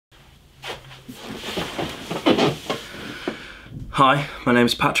Hi, my name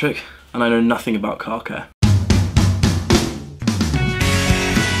is Patrick and I know nothing about car care.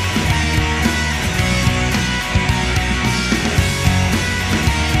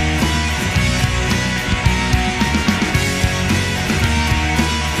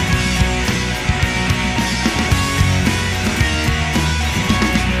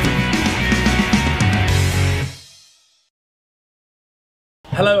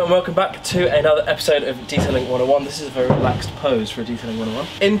 Hello and welcome back to another episode of Detailing 101. This is a very relaxed pose for Detailing 101.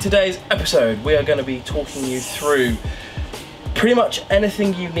 In today's episode we are going to be talking you through pretty much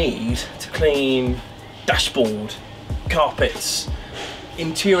anything you need to clean dashboard, carpets,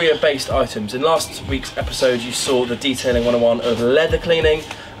 interior based items. In last week's episode you saw the Detailing 101 of leather cleaning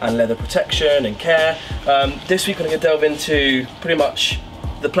and leather protection and care. This week I'm going to delve into pretty much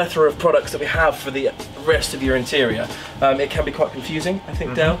the plethora of products that we have for the rest of your interior. It can be quite confusing, I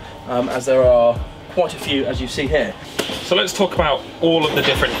think, Dale, as there are quite a few, as you see here. So let's talk about all of the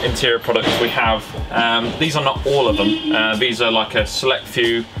different interior products we have. These are not all of them. These are like a select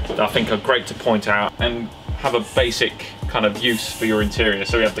few that I think are great to point out and have a basic kind of use for your interior.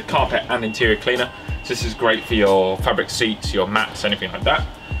 So we have the carpet and interior cleaner. So this is great for your fabric seats, your mats, anything like that.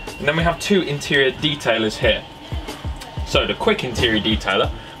 And then we have two interior detailers here. So the quick interior detailer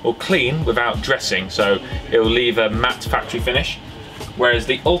will clean without dressing, so it will leave a matte factory finish, whereas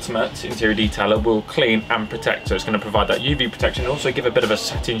the ultimate interior detailer will clean and protect, so it's going to provide that UV protection and also give a bit of a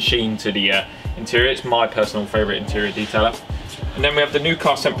satin sheen to the interior. It's my personal favourite interior detailer. And then we have the new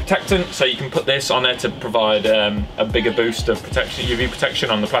car scent protectant, so you can put this on there to provide a bigger boost of protection, UV protection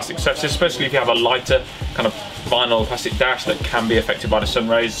on the plastic surfaces, especially if you have a lighter kind of vinyl plastic dash that can be affected by the sun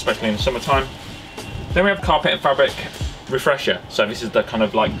rays, especially in the summertime. Then we have carpet and fabric refresher. So this is the kind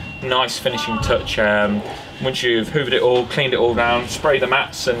of like nice finishing touch. Once you've hoovered it all, cleaned it all down, spray the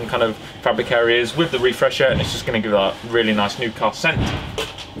mats and kind of fabric areas with the refresher, and it's just going to give a really nice new car scent.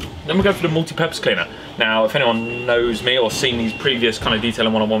 Then we go for the multi-purpose cleaner. Now, if anyone knows me or seen these previous kind of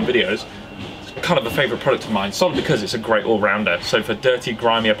Detailing 101 videos, it's kind of a favourite product of mine, solely because it's a great all-rounder. So for dirty,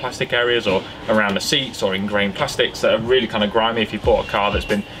 grimier plastic areas or around the seats or ingrained plastics that are really kind of grimy, if you bought a car that's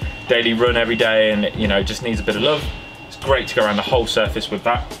been daily run every day and you know just needs a bit of love, great to go around the whole surface with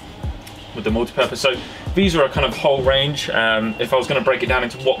that, with the multi-purpose. So these are a kind of whole range. If I was going to break it down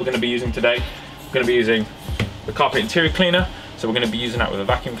into what we're going to be using today, we're going to be using the carpet interior cleaner. So we're going to be using that with a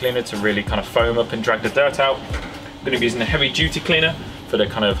vacuum cleaner to really kind of foam up and drag the dirt out. We're going to be using the heavy duty cleaner for the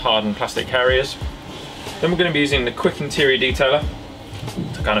kind of hardened plastic areas. Then we're going to be using the quick interior detailer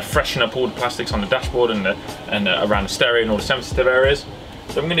to kind of freshen up all the plastics on the dashboard and around the stereo and all the sensitive areas.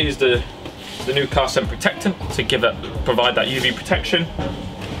 Then we're going to use the new car scent protectant to provide that UV protection.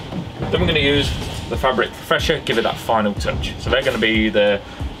 Then we're going to use the fabric refresher, give it that final touch. So they're going to be the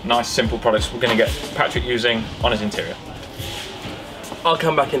nice simple products we're going to get Patrick using on his interior. I'll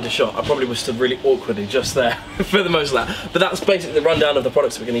come back into shot. I probably was stood really awkwardly just there for the most of that. But that's basically the rundown of the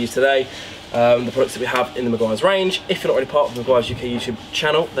products that we're going to use today. The products that we have in the Meguiar's range. If you're not already part of the Meguiar's UK YouTube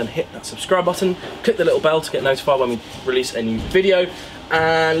channel, then hit that subscribe button, click the little bell to get notified when we release a new video,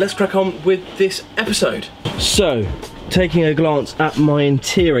 and let's crack on with this episode. So, taking a glance at my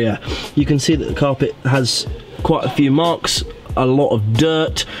interior, you can see that the carpet has quite a few marks, a lot of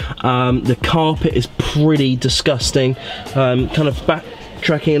dirt. The carpet is pretty disgusting. Kind of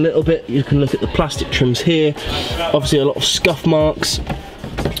backtracking a little bit, you can look at the plastic trims here. Obviously a lot of scuff marks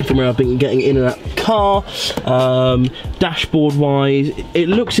from where I've been getting in and out of the car. Dashboard wise, it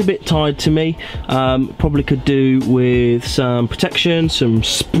looks a bit tired to me. Probably could do with some protection, some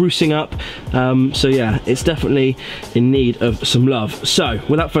sprucing up. So yeah, it's definitely in need of some love. So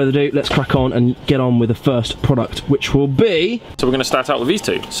without further ado, let's crack on and get on with the first product, which will be... So we're going to start out with these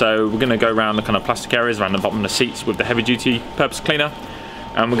two. So we're going to go around the kind of plastic areas around the bottom of the seats with the heavy duty purpose cleaner.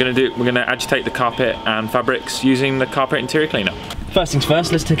 And we're going to agitate the carpet and fabrics using the carpet interior cleaner. First things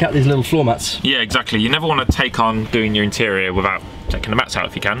first, let's take out these little floor mats. Yeah, exactly. You never want to take on doing your interior without taking the mats out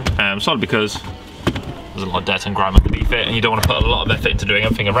if you can. Solely because there's a lot of dirt and grime underneath it and you don't want to put a lot of effort into doing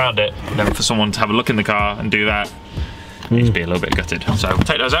everything around it. And then for someone to have a look in the car and do that, it needs to be a little bit gutted. So we'll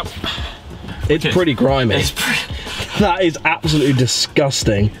take those out. It's pretty grimy. That is absolutely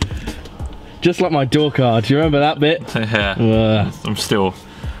disgusting. Just like my door card. Do you remember that bit? Yeah. I'm still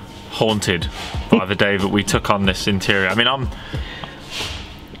haunted by the day that we took on this interior. I mean,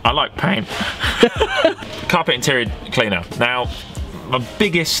 I like paint. Carpet interior cleaner. Now, my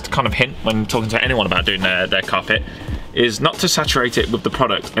biggest kind of hint when talking to anyone about doing their carpet is not to saturate it with the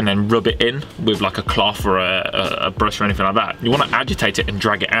product and then rub it in with like a cloth or a brush or anything like that. You want to agitate it and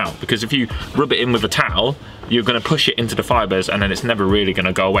drag it out, because if you rub it in with a towel, you're going to push it into the fibres and then it's never really going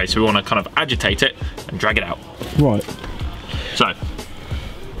to go away. So we want to kind of agitate it and drag it out. Right. So,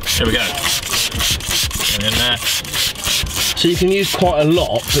 here we go. And in there. So you can use quite a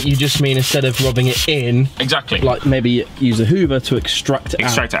lot, but you just mean instead of rubbing it in, exactly, like maybe use a hoover to extract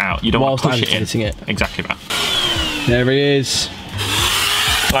it out. You don't want to push agitating it in. Exactly that. There it is.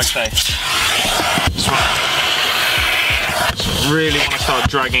 Like I say, so really want to start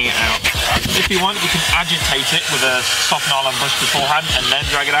dragging it out. If you want, you can agitate it with a soft nylon brush beforehand and then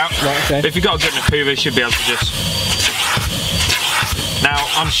drag it out. Right, okay. But if you've got a good enough hoover, you should be able to just... Now,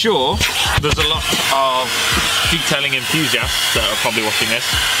 I'm sure there's a lot of detailing enthusiasts that are probably watching this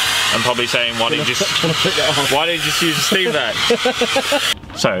and probably saying, why didn't you just use a steam vac?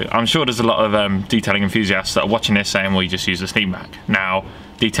 So, I'm sure there's a lot of detailing enthusiasts that are watching this saying, well, you just use a steam vac. Now,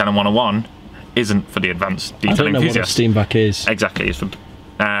 detailing 101 isn't for the advanced detailing enthusiasts. I don't know what a steam vac is. Exactly. It's for,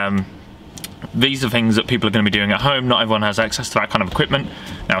 these are things that people are going to be doing at home. Not everyone has access to that kind of equipment.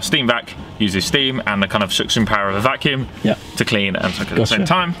 Now, a steam vac uses steam and the kind of suction power of a vacuum to clean and suck at the same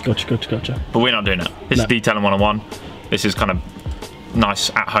time. Gotcha. But we're not doing that. This is detailing 101. This is kind of nice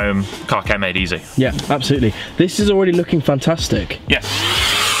at home, car care made easy. Yeah, absolutely. This is already looking fantastic. Yes.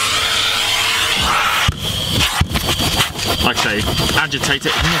 Like I say, agitate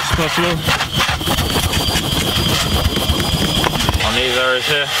it as much as possible. On these areas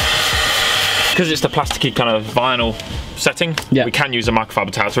here. Because it's the plasticky kind of vinyl setting, we can use a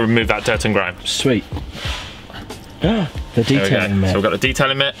microfiber towel to remove that dirt and grime. Sweet. Ah, the detailing mitt. So we've got the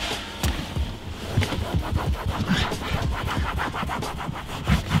detailing mitt.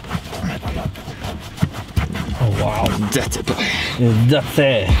 Oh wow.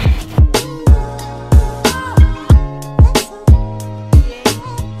 Dirty.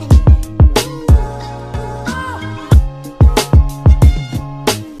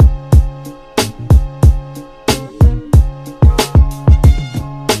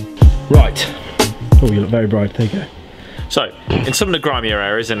 Right. Oh, you look very bright. There you go. So, in some of the grimier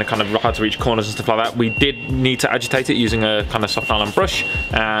areas, in the kind of hard to reach corners and stuff like that, we did need to agitate it using a kind of soft nylon brush.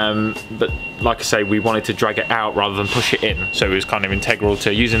 But like I say, we wanted to drag it out rather than push it in. So it was kind of integral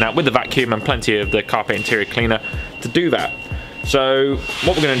to using that with the vacuum and plenty of the carpet interior cleaner to do that. So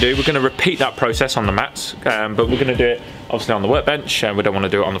what we're going to do, we're going to repeat that process on the mats, but we're going to do it obviously on the workbench, and we don't want to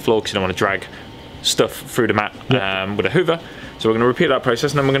do it on the floor because you don't want to drag stuff through the mat with a hoover. So we're going to repeat that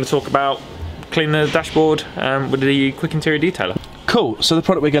process, and then we're going to talk about cleaning the dashboard with the quick interior detailer. Cool, so the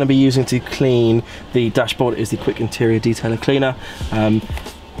product we're going to be using to clean the dashboard is the quick interior detailer cleaner.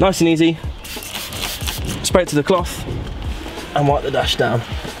 Nice and easy. Spray it to the cloth and wipe the dash down.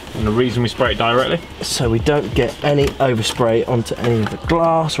 And the reason we spray it directly? So we don't get any overspray onto any of the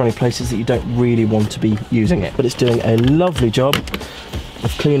glass or any places that you don't really want to be using it. But it's doing a lovely job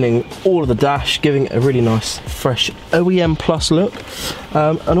of cleaning all of the dash, giving it a really nice fresh OEM plus look,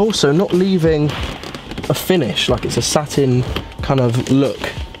 and also not leaving a finish, like it's a satin kind of look.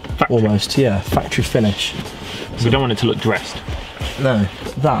 Factory. Almost, yeah, factory finish. So we don't want it to look dressed. No,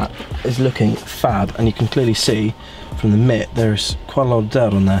 that is looking fab, and you can clearly see from the mitt there's quite a lot of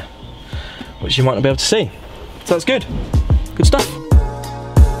dirt on there, which you might not be able to see. So that's good. Good stuff.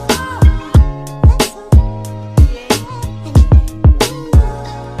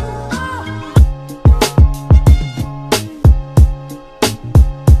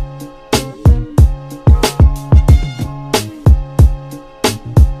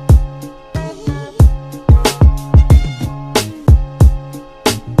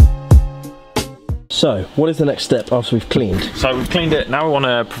 So, what is the next step after we've cleaned? So we've cleaned it, now we want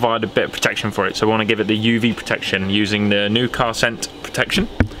to provide a bit of protection for it. So we want to give it the UV protection using the new car scent protection.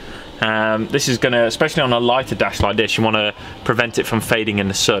 This is going to, especially on a lighter dash like this, you want to prevent it from fading in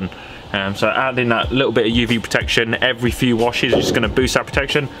the sun. So adding that little bit of UV protection every few washes is just going to boost that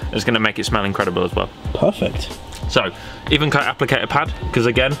protection. It's going to make it smell incredible as well. Perfect. So, even cut applicator pad, because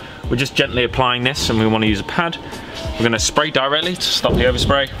again, we're just gently applying this and we want to use a pad. We're going to spray directly to stop the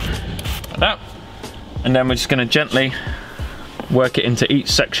overspray, like that. And then we're just going to gently work it into each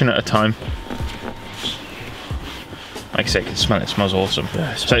section at a time. Like I say, you can smell it, it smells awesome.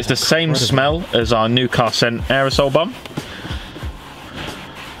 Yeah, so it's the same smell as our new car scent aerosol bomb.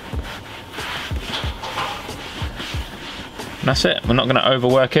 And that's it, we're not going to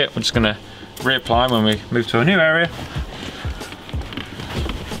overwork it, we're just going to reapply when we move to a new area.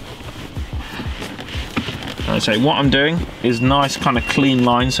 So what I'm doing is nice kind of clean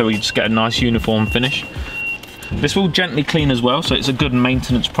lines so we just get a nice uniform finish. This will gently clean as well, so it's a good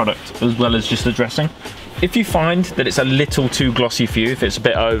maintenance product as well as just the dressing. If you find that it's a little too glossy for you, if it's a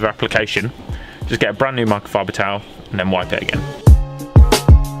bit over application, just get a brand new microfiber towel and then wipe it again.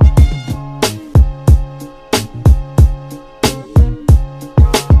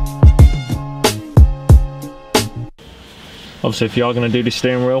 Obviously, if you are going to do the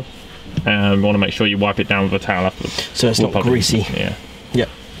steering wheel, you want to make sure you wipe it down with a towel afterwards. So it's not greasy. Yeah. Yep.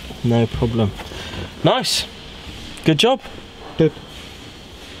 No problem. Nice. Good job. Dope.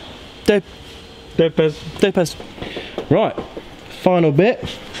 Right. Final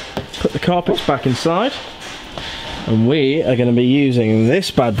bit. Put the carpets back inside. And we are going to be using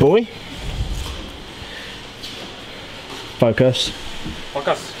this bad boy. Focus.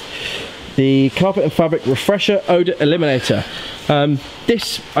 The Carpet and Fabric Refresher Odor Eliminator.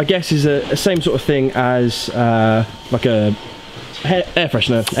 This, I guess, is a same sort of thing as like a air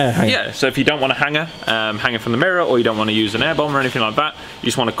freshener, air hanger. Yeah, so if you don't want a hanger, hang it from the mirror, or you don't want to use an air bomb or anything like that, you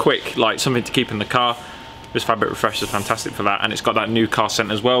just want a quick, like something to keep in the car, this fabric refresher is fantastic for that, and it's got that new car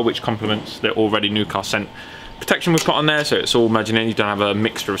scent as well, which complements the already new car scent protection we've got on there, so it's all merging in, you don't have a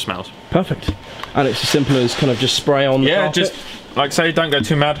mixture of smells. Perfect. And it's as simple as kind of just spray on the carpet. Just, like I say, don't go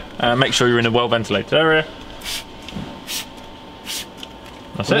too mad, make sure you're in a well ventilated area.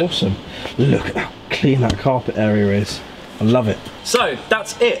 That's it. Awesome. Look at how clean that carpet area is. I love it. So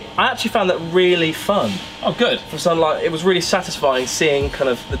that's it. I actually found that really fun. Oh, good. For sunlight, it was really satisfying seeing kind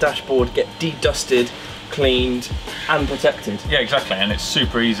of the dashboard get de-dusted, cleaned and protected. Yeah, exactly, and it's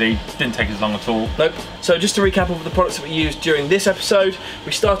super easy. Didn't take as long at all. Nope. So just to recap of the products that we used during this episode,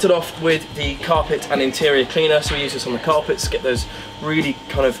 we started off with the carpet and interior cleaner. So we used this on the carpets, get those really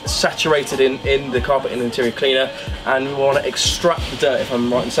kind of saturated in the carpet and interior cleaner, and we want to extract the dirt, if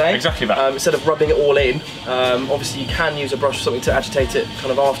I'm right in saying. Exactly that. Instead of rubbing it all in, obviously you can use a brush or something to agitate it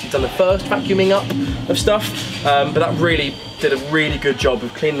kind of after you've done the first vacuuming up of stuff, but that really did a really good job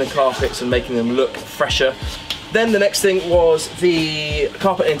of cleaning the carpets and making them look fresher. Then the next thing was the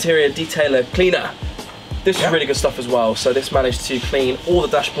carpet interior detailer cleaner. This was really good stuff as well. So this managed to clean all the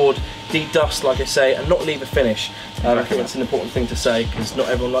dashboard, de-dust, like I say, and not leave a finish. I think that's an important thing to say because not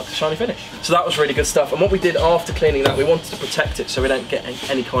everyone likes a shiny finish. So that was really good stuff. And what we did after cleaning that, we wanted to protect it so we don't get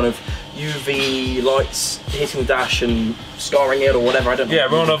any kind of UV lights hitting the dash and scarring it or whatever. I don't know. Yeah,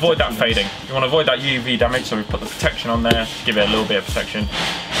 we want to avoid that fading. We want to avoid that UV damage, so we put the protection on there, give it a little bit of protection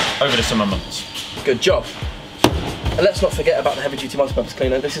over the summer months. Good job. And let's not forget about the heavy duty multi-purpose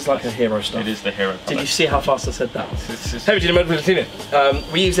cleaner. This is like a hero stuff. It is the hero product. Did you see how fast I said that? Heavy duty multi-purpose cleaner.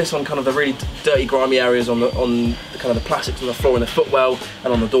 We use this on kind of the really dirty, grimy areas on the kind of the plastics on the floor in the footwell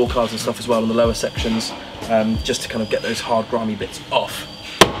and on the door cards and stuff as well, on the lower sections, just to kind of get those hard, grimy bits off.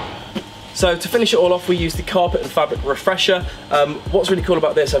 So to finish it all off, we use the Carpet and Fabric Refresher. What's really cool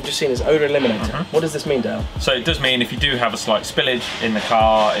about this, I've just seen, is Odor Eliminator. What does this mean, Dale? So it does mean if you do have a slight spillage in the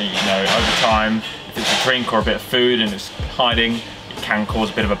car, you know, over time, if it's a drink or a bit of food and it's hiding, it can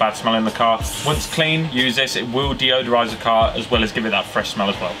cause a bit of a bad smell in the car. Once clean, use this. It will deodorize the car as well as give it that fresh smell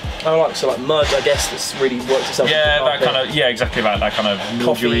as well. Oh, like so, like mud, I guess, that's really works itself. Yeah, that kind of, yeah, exactly that kind of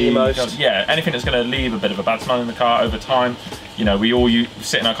coffee almost. Yeah, anything that's going to leave a bit of a bad smell in the car over time. You know, we all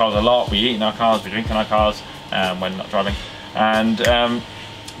sit in our cars a lot. We eat in our cars. We drink in our cars when not driving, and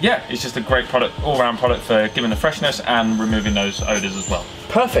yeah, it's just a great product, all-round product for giving the freshness and removing those odors as well.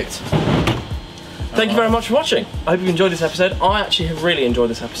 Perfect. Thank you very much for watching. I hope you enjoyed this episode. I actually have really enjoyed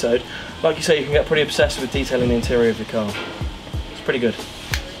this episode. Like you say, you can get pretty obsessed with detailing the interior of your car. It's pretty good.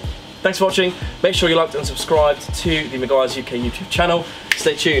 Thanks for watching. Make sure you liked and subscribed to the Meguiar's UK YouTube channel.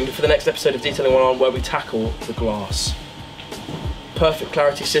 Stay tuned for the next episode of Detailing 101 where we tackle the glass. Perfect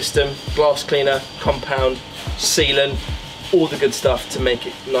clarity system, glass cleaner, compound, sealant, all the good stuff to make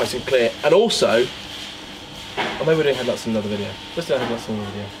it nice and clear. And also, oh, maybe we're doing headlights in another video. Let's do headlights in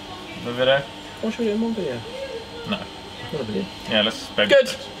another video. Another video? Or should we do it in one video? No. Another video. Yeah, let's baby. Good.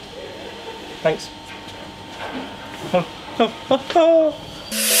 Thanks.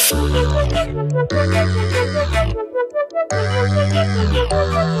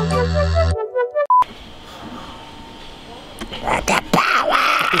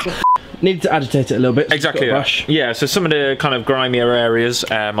 Needed to agitate it a little bit. Exactly. Yeah. So some of the kind of grimier areas,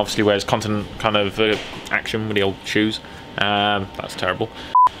 obviously where it's constant kind of action with the old shoes. That's terrible.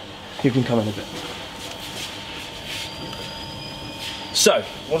 You can come in a bit. So,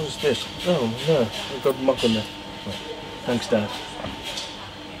 what is this? Oh no, we've got muck in there. Right. Thanks, Dad.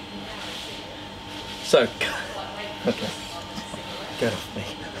 So, okay, get off me.